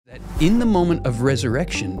in the moment of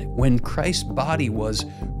resurrection, when Christ's body was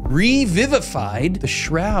revivified, the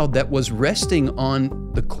shroud that was resting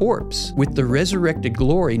on the corpse with the resurrected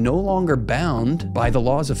glory, no longer bound by the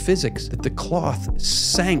laws of physics, that the cloth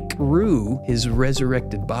sank through his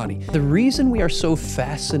resurrected body. The reason we are so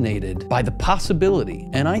fascinated by the possibility,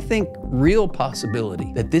 and I think real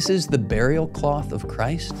possibility, that this is the burial cloth of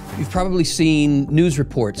Christ, you've probably seen news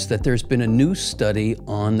reports that there's been a new study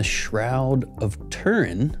on the Shroud of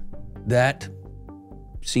Turin that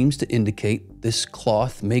seems to indicate this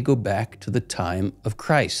cloth may go back to the time of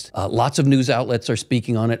Christ. Lots of news outlets are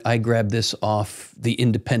speaking on it. I grabbed this off The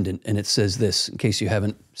Independent, and it says this, in case you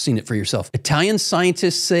haven't seen it for yourself. Italian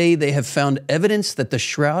scientists say they have found evidence that the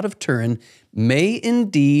Shroud of Turin may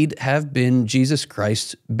indeed have been Jesus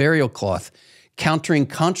Christ's burial cloth, countering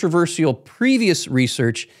controversial previous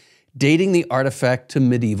research dating the artifact to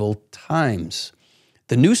medieval times.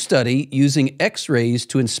 The new study, using X-rays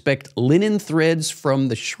to inspect linen threads from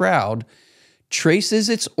the shroud, traces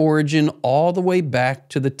its origin all the way back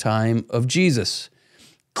to the time of Jesus,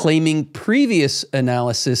 claiming previous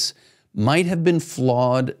analysis might have been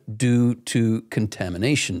flawed due to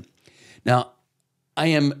contamination. Now, I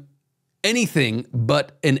am anything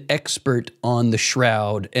but an expert on the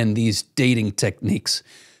shroud and these dating techniques,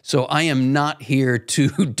 so I am not here to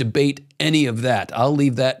debate any of that. I'll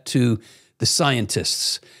leave that to the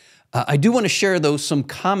scientists. I do want to share, though, some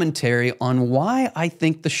commentary on why I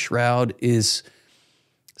think the shroud is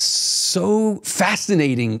so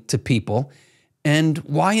fascinating to people and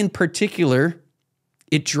why, in particular,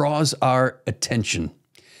 it draws our attention.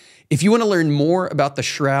 If you want to learn more about the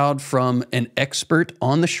shroud from an expert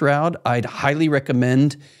on the shroud, I'd highly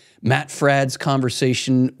recommend Matt Fradd's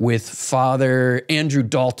conversation with Father Andrew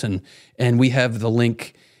Dalton, and we have the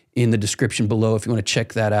link in the description below if you want to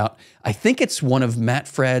check that out. I think it's one of Matt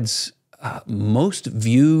Fradd's most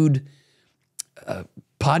viewed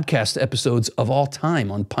podcast episodes of all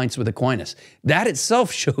time on Pints with Aquinas. That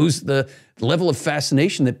itself shows the level of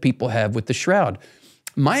fascination that people have with the shroud.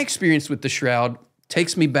 My experience with the shroud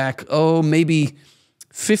takes me back, maybe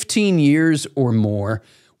 15 years or more,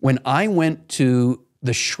 when I went to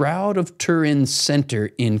the Shroud of Turin Center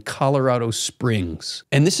in Colorado Springs.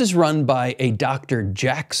 And this is run by a Dr.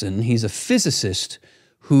 Jackson. He's a physicist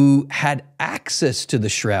who had access to the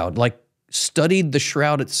shroud, like studied the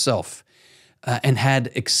shroud itself, and had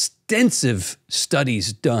extensive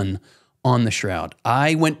studies done on the shroud.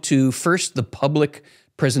 I went to first the public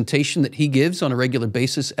presentation that he gives on a regular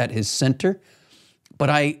basis at his center, but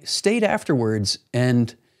I stayed afterwards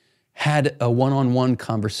and had a one-on-one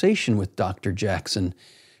conversation with Dr. Jackson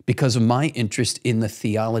because of my interest in the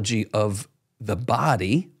theology of the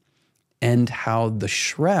body and how the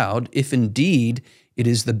shroud, if indeed it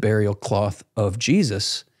is the burial cloth of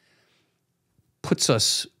Jesus, puts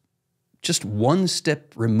us just one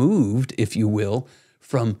step removed, if you will,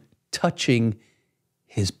 from touching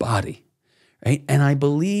his body, right? And I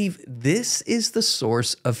believe this is the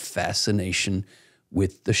source of fascination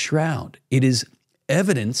with the shroud. It is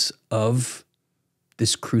evidence of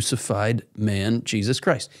this crucified man, Jesus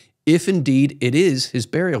Christ. If indeed it is his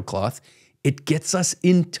burial cloth, it gets us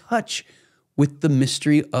in touch with the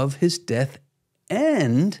mystery of his death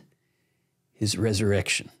and his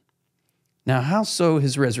resurrection. Now, how so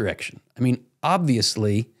his resurrection? I mean,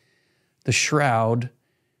 obviously, the shroud,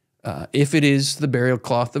 if it is the burial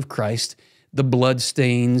cloth of Christ, the blood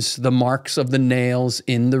stains, the marks of the nails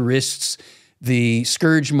in the wrists, the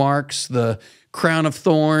scourge marks, the crown of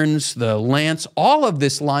thorns, the lance, all of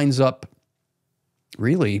this lines up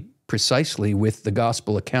really precisely with the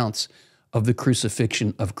gospel accounts of the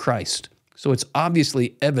crucifixion of Christ. So it's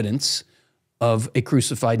obviously evidence of a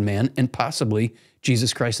crucified man and possibly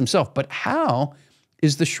Jesus Christ himself. But how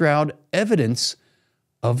is the shroud evidence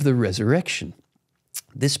of the resurrection?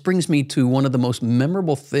 This brings me to one of the most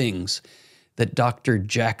memorable things that Dr.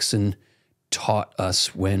 Jackson taught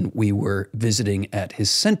us when we were visiting at his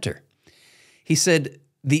center. He said,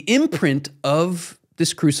 the imprint of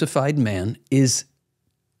this crucified man is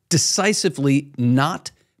decisively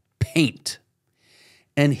not paint.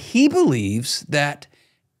 And he believes that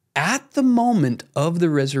at the moment of the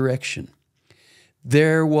resurrection,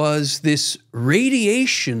 there was this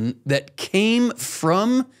radiation that came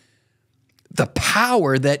from the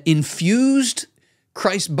power that infused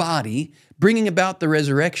Christ's body, bringing about the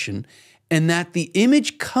resurrection, and that the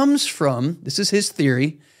image comes from, this is his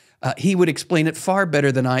theory, he would explain it far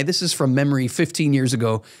better than I. This is from memory 15 years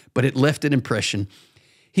ago, but it left an impression.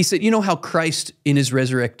 He said, you know how Christ in his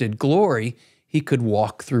resurrected glory, he could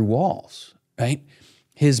walk through walls, right?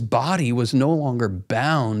 His body was no longer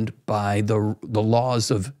bound by the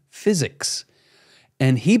laws of physics.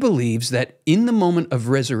 And he believes that in the moment of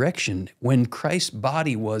resurrection, when Christ's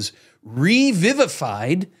body was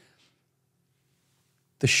revivified,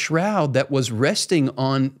 the shroud that was resting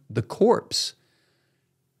on the corpse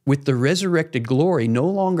with the resurrected glory, no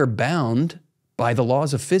longer bound by the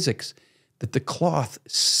laws of physics, that the cloth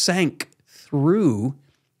sank through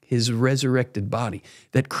his resurrected body,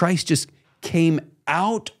 that Christ just came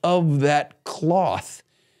out of that cloth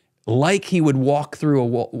like he would walk through a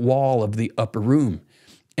wall of the upper room,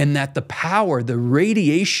 and that the power, the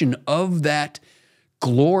radiation of that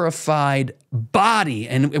glorified body,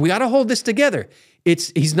 and we got to hold this together.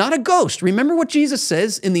 He's not a ghost. Remember what Jesus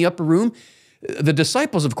says in the upper room? The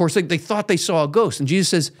disciples, of course, they thought they saw a ghost, and Jesus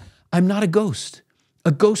says, I'm not a ghost.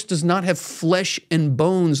 A ghost does not have flesh and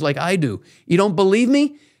bones like I do. You don't believe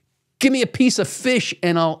me? Give me a piece of fish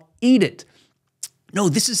and I'll eat it. No,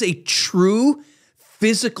 this is a true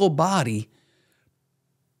physical body,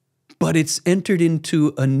 but it's entered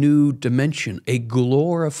into a new dimension, a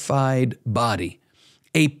glorified body,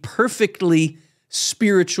 a perfectly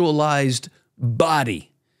spiritualized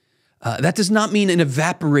body. That does not mean an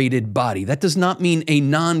evaporated body. That does not mean a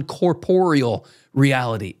non-corporeal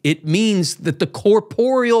reality. It means that the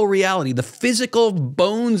corporeal reality, the physical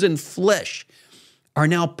bones and flesh, are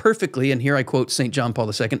now perfectly, and here I quote St. John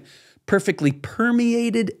Paul II, perfectly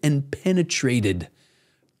permeated and penetrated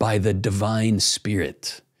by the divine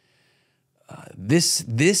Spirit. This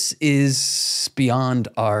is beyond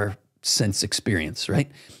our sense experience,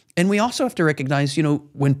 right? And we also have to recognize,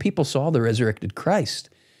 when people saw the resurrected Christ,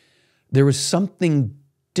 there was something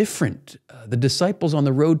different. The disciples on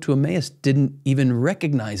the road to Emmaus didn't even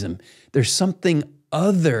recognize him. There's something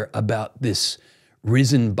other about this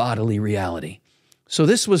risen bodily reality. So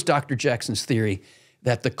this was Dr. Jackson's theory,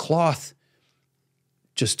 that the cloth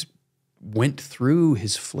just went through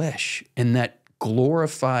his flesh, and that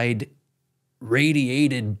glorified,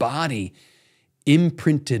 radiated body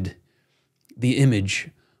imprinted the image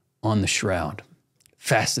on the shroud.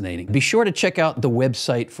 Fascinating. Be sure to check out the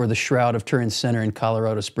website for the Shroud of Turin Center in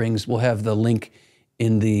Colorado Springs. We'll have the link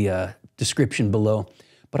in the description below.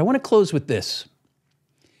 But I want to close with this.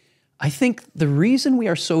 I think the reason we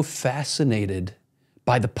are so fascinated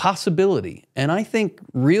by the possibility, and I think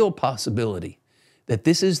real possibility, that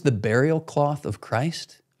this is the burial cloth of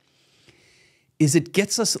Christ, is it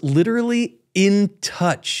gets us literally in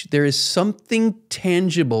touch. There is something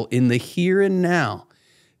tangible in the here and now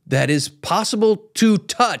that is possible to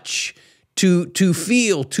touch, to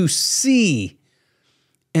feel, to see,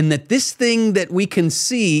 and that this thing that we can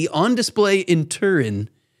see on display in Turin,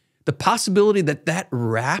 the possibility that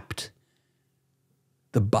wrapped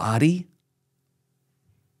the body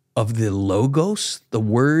of the Logos, the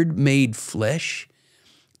Word made flesh,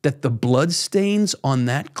 that the bloodstains on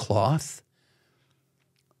that cloth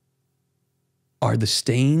are the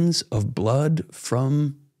stains of blood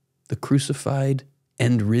from the crucified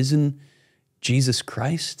and risen Jesus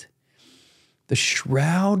Christ. The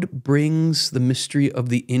shroud brings the mystery of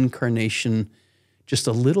the Incarnation just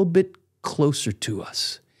a little bit closer to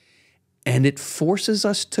us. And it forces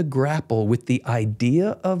us to grapple with the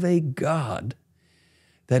idea of a God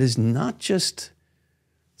that is not just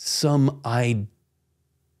some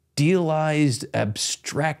idealized,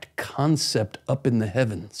 abstract concept up in the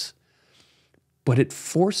heavens, but it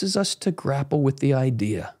forces us to grapple with the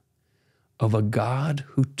idea of a God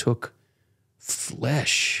who took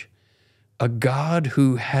flesh, a God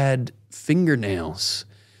who had fingernails,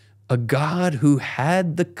 a God who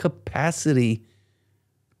had the capacity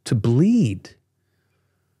to bleed,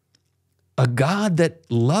 a God that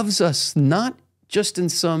loves us not just in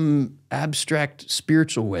some abstract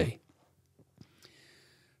spiritual way,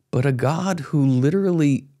 but a God who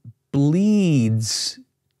literally bleeds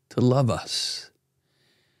to love us.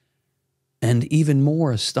 And even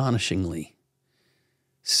more astonishingly,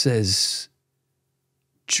 says,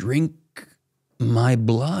 drink my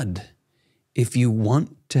blood if you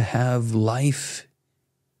want to have life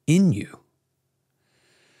in you.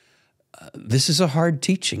 This is a hard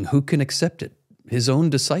teaching. Who can accept it? His own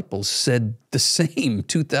disciples said the same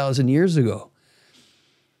 2,000 years ago.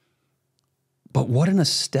 But what an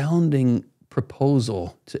astounding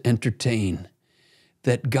proposal to entertain,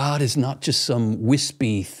 that God is not just some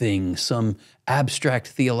wispy thing, some abstract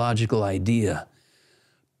theological idea,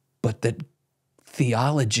 but that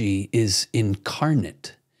theology is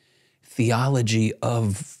incarnate, theology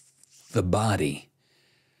of the body.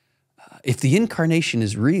 If the Incarnation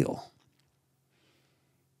is real,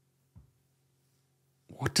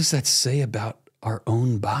 what does that say about our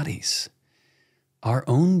own bodies? Our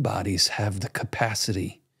own bodies have the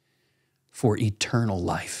capacity for eternal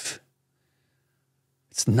life.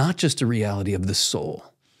 It's It's not just a reality of the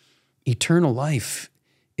soul. Eternal life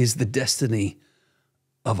is the destiny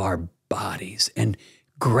of our bodies. And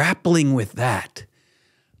grappling with that,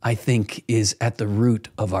 I think, is at the root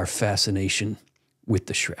of our fascination with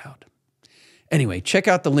the shroud. Anyway, check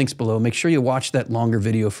out the links below. Make sure you watch that longer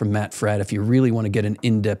video from Matt Fradd if you really want to get an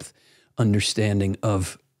in-depth understanding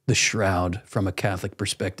of the shroud from a Catholic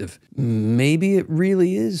perspective. Maybe it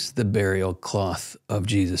really is the burial cloth of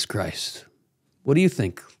Jesus Christ. What do you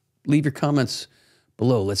think? Leave your comments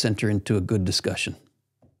below. Let's enter into a good discussion.